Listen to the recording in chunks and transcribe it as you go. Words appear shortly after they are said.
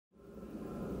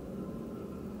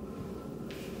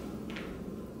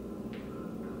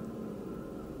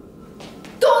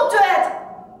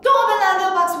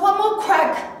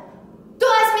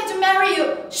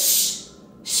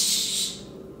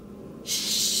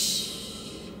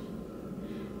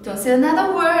Don't say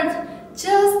another word.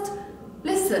 Just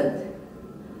listen.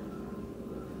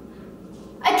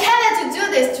 I can't let you do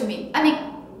this to me. I mean,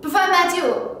 before I met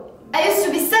you, I used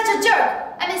to be such a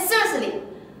jerk. I mean, seriously.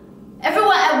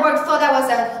 Everyone at work thought I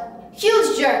was a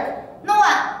huge jerk. No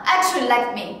one actually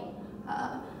liked me.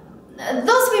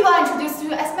 Those people I introduced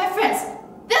you as my friends,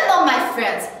 they're not my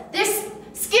friends.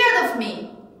 They're scared of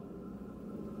me.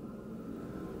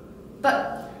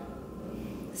 But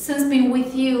since being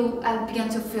with you, I began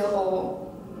to feel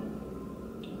all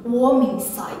warm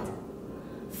inside.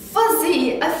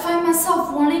 Fuzzy, I find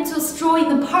myself wanting to stroll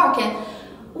in the park and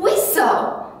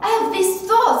whistle. I have these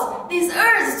thoughts, these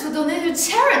urges to donate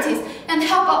to charities and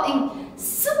help out in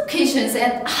soup kitchens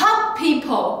and help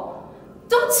people.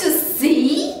 Don't you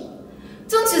see?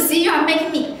 Don't you see you are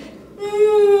making me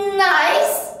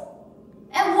nice?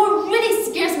 And what really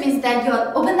scares me is that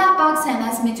you'll open that box and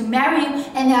ask me to marry you,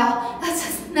 and I'll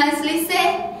just nicely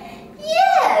say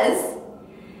yes.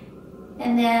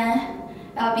 And then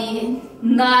I'll be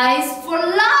nice for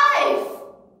life.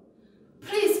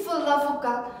 Please, for the love of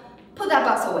God, put that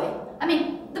box away. I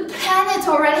mean, the planet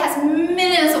already has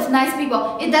millions of nice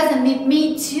people. It doesn't need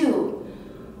me too.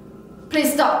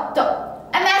 Please stop.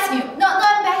 I'm asking you. No,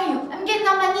 I'm begging you. I'm getting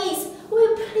on my knees.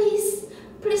 Will you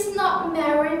please not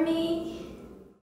marry me?